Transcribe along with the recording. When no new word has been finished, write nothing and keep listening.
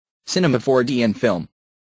Cinema 4D and film.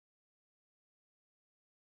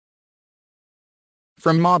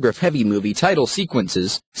 From MOGRaph-heavy movie title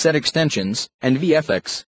sequences, set extensions, and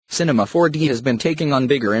VFX, Cinema 4D has been taking on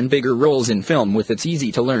bigger and bigger roles in film with its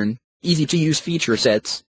easy-to-learn, easy-to-use feature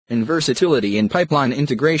sets, and versatility in pipeline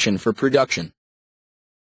integration for production.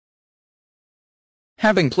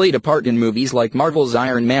 Having played a part in movies like Marvel's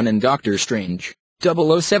Iron Man and Doctor Strange,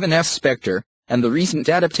 007's Spectre, and the recent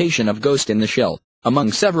adaptation of Ghost in the Shell,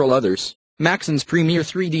 among several others, Maxon's Premiere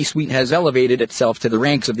 3D suite has elevated itself to the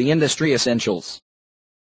ranks of the industry essentials.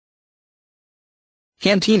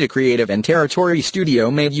 Cantina Creative and Territory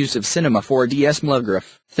Studio made use of Cinema 4D's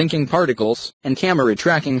MOGRaph, thinking particles, and camera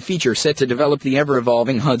tracking feature set to develop the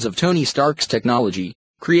ever-evolving HUDs of Tony Stark's technology,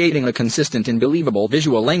 creating a consistent and believable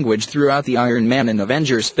visual language throughout the Iron Man and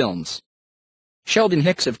Avengers films. Sheldon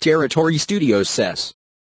Hicks of Territory Studios says,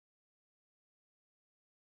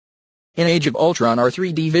 "In Age of Ultron, our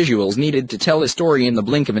 3D visuals needed to tell a story in the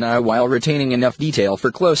blink of an eye while retaining enough detail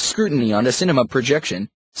for close scrutiny on a cinema projection.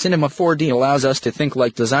 Cinema 4D allows us to think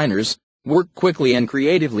like designers, work quickly and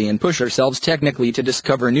creatively, and push ourselves technically to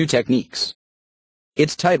discover new techniques.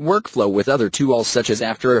 Its tight workflow with other tools such as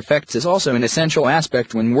After Effects is also an essential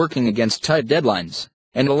aspect when working against tight deadlines,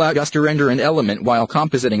 and allowed us to render an element while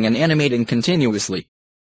compositing and animating continuously."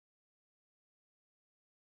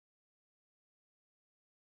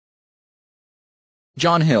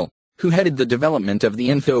 John Hill, who headed the development of the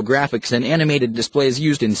infographics and animated displays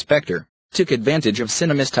used in Spectre, took advantage of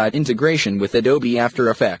Cinema's tight integration with Adobe After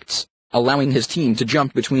Effects, allowing his team to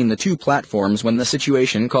jump between the two platforms when the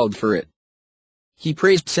situation called for it. He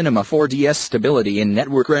praised Cinema 4D's stability in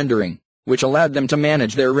network rendering, which allowed them to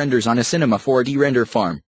manage their renders on a Cinema 4D render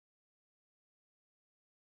farm.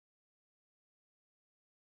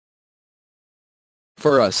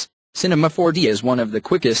 For us, Cinema 4D is one of the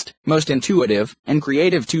quickest, most intuitive, and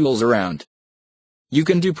creative tools around. You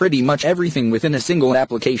can do pretty much everything within a single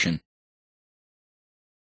application.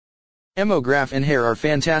 MOGRaph and HAIR are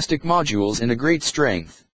fantastic modules and a great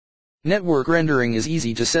strength. Network rendering is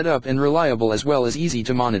easy to set up and reliable as well as easy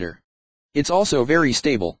to monitor. It's also very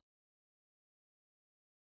stable.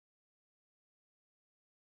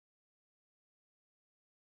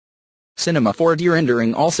 Cinema 4D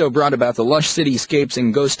rendering also brought about the lush cityscapes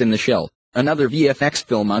in Ghost in the Shell, another VFX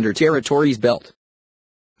film under Territory's belt.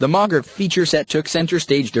 The MOGRaph feature set took center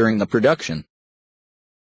stage during the production.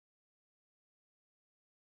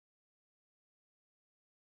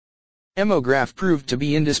 MOGRaph proved to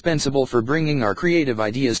be indispensable for bringing our creative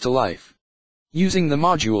ideas to life. Using the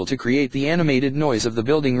module to create the animated noise of the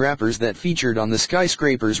building wrappers that featured on the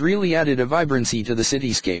skyscrapers really added a vibrancy to the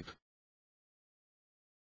cityscape.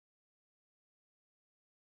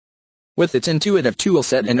 With its intuitive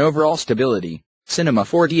toolset and overall stability, Cinema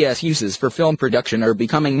 4D's uses for film production are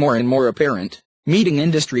becoming more and more apparent, meeting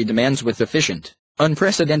industry demands with efficient,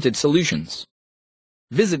 unprecedented solutions.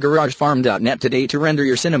 Visit GarageFarm.net today to render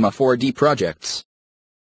your Cinema 4D projects.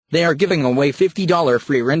 They are giving away $50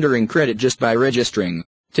 free rendering credit just by registering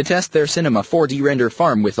to test their Cinema 4D render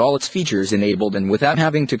farm with all its features enabled and without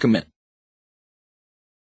having to commit.